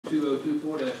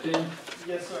REZ-2024-10.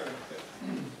 Yes, sir.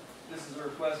 This is a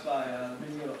request by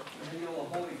Mineola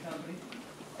Holding Company.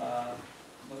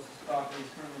 Most of this property is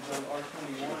currently zoned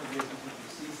R-21, adjacent to the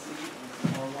CC, and it's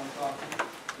an R1 property.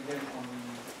 Again, on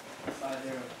the side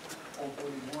there of Old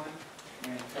 41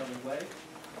 and Kelly Way.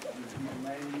 The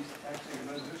land use, actually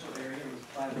a residential area, was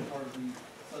private part of the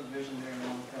subdivision there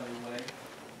along Kelly Way.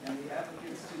 And the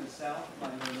applicants to the south,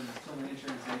 my name is Tillman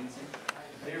Insurance Agency.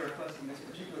 They are requesting this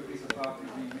particular piece of property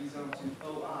be rezoned to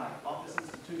OI, Office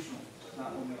Institutional, which is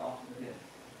not one we often get.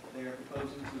 They are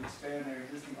proposing to expand their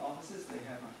existing offices. They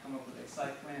have not come up with a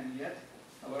site plan yet.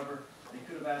 However, they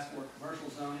could have asked for commercial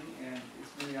zoning and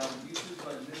its many other uses,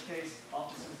 but in this case,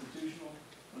 Office Institutional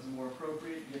was more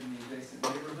appropriate given the adjacent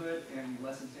neighborhood and the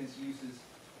less intense uses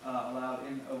allowed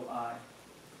in OI.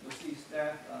 You'll see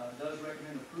staff does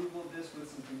recommend approval of this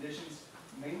with some conditions,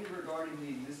 mainly regarding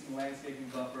the existing landscaping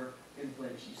buffer in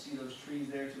place. You see those trees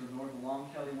there to the north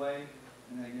along Kelly Way,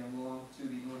 and then again along to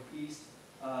the northeast.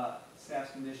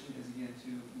 Staff's condition is again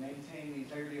to maintain the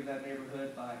integrity of that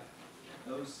neighborhood by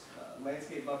those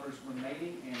landscape buffers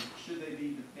remaining, and should they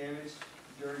be damaged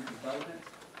during development,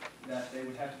 that they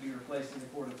would have to be replaced in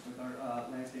accordance with our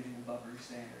landscaping and buffering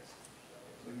standards.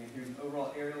 So again, here's an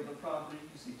overall aerial of the property.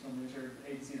 You see Tillman Insurance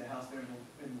Agency, the house there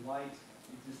in white,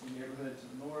 the existing neighborhood to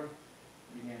the north.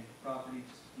 Again, property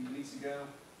just a few weeks ago.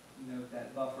 You note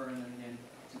that buffer, and then again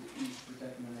to the east,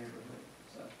 protecting the neighborhood.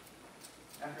 So,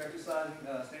 after exercising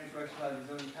standards for exercising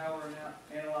zoning power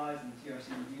analyzed, and the TRC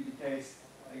reviewed the case,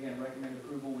 again recommend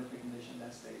approval with the condition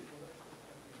as stated.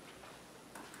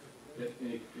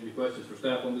 Okay. Any questions for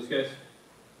staff on this case?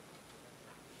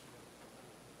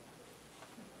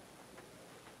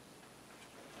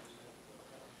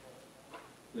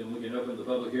 Then we can open the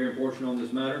public hearing portion on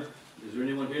this matter. Is there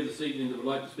anyone here this evening that would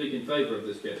like to speak in favor of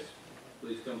this case?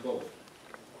 Please come forward.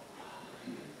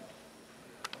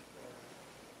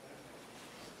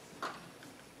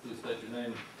 Please state your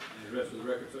name and address for the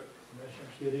record, sir.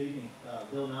 Commissioners, good evening.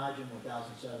 Bill Nigem,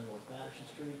 1007 North Patterson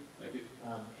Street. Thank you.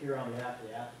 Here on behalf of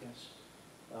the applicants.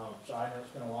 Sorry, I know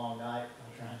it's been a long night.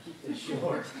 I'm trying to keep this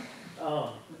short.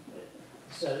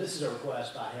 So this is a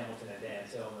request by Hamilton and Dan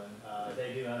Tillman.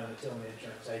 They do own the Tillman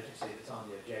Insurance Agency that's on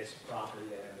the adjacent property.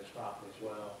 They own this property as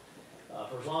well.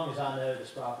 For as long as I know,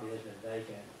 this property has been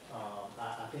vacant.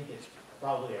 I think it's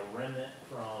probably a remnant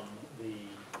from the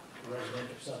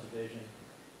residential subdivision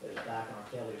that is back on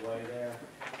Kelly Way there.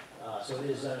 So it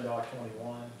is zoned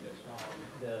R-21. Yes.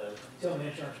 The Tillman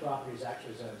Insurance property is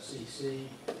actually zoned CC.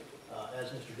 As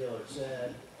Mr. Dillard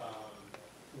said,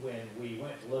 when we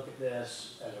went to look at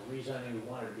this as a rezoning, we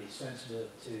wanted to be sensitive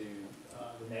to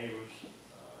the neighbors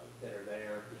that are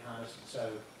there behind us. And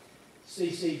so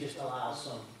CC just allows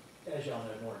some, as y'all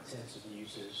know, more intensive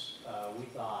uses. We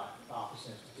thought Office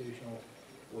Institutional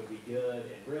would be good,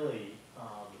 and really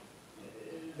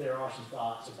there are some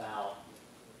thoughts about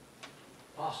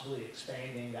possibly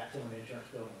expanding. That Tillman Insurance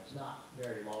building is not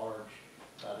very large.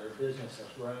 Their business has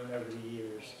grown over the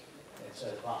years, and so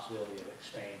the possibility of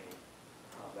expanding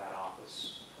that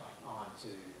office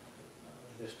onto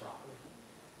this property.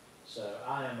 So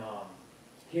I am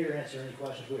here to answer any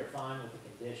questions. We are fine with the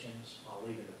conditions. I'll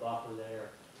leave the buffer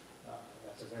there.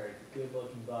 That's a very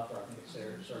good-looking buffer. I think it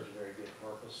serves a very good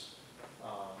purpose.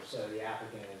 So the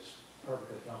applicant is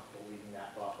perfectly comfortable leaving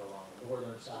that buffer along the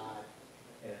northern side.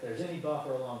 And if there's any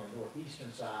buffer along the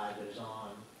northeastern side that is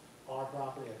on our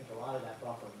property, I think a lot of that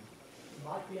buffer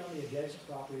might be on the adjacent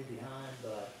property behind,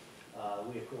 but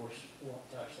we, of course, won't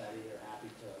touch that either. Happy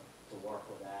to work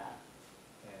with that.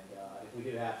 And if we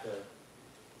do have to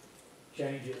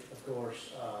change it, of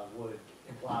course, would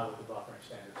comply with the buffering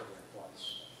standards that are in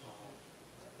place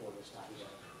for this type of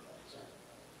zone. So,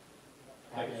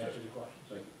 happy to answer your questions.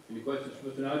 Thank you. Any questions for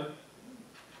Mr. Knight?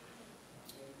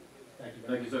 Thank you.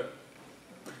 Thank you, sir.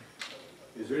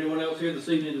 Is there anyone else here this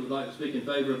evening that would like to speak in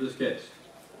favor of this case?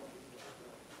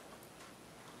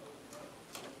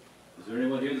 Is there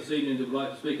anyone here this evening that would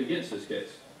like to speak against this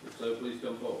case? If so, please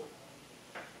come forward.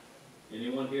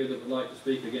 Anyone here that would like to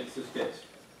speak against this case?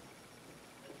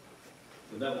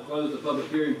 And that will close the public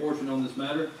hearing portion on this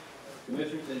matter.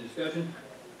 Commissioners, any discussion?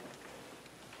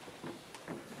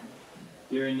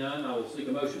 Hearing none, I will seek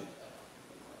a motion.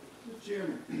 Mr.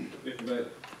 Chairman, Mr.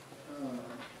 Bailey.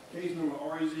 case number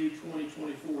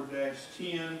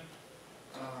REZ-2024-10.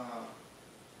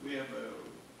 We have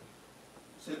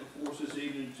set before us this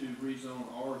evening to rezone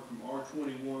from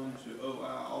R-21 to OI,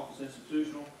 Office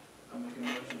Institutional. I make a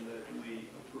motion that we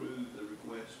approve the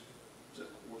request set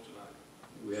before us tonight.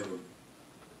 We have a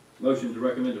motion to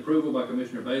recommend approval by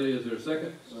Commissioner Bailey. Is there a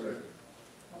second? Second.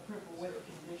 Approval with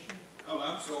condition. Oh,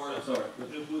 I'm sorry. Sorry.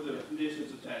 With the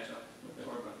conditions attached.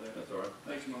 Sorry about that.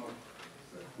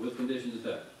 with conditions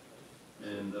attached.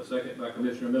 And a second by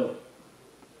Commissioner Miller.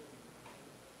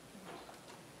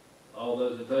 All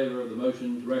those in favor of the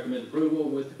motion to recommend approval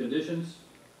with the conditions?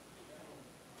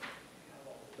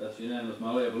 That's unanimous,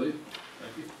 Molly, I believe.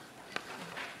 Thank you.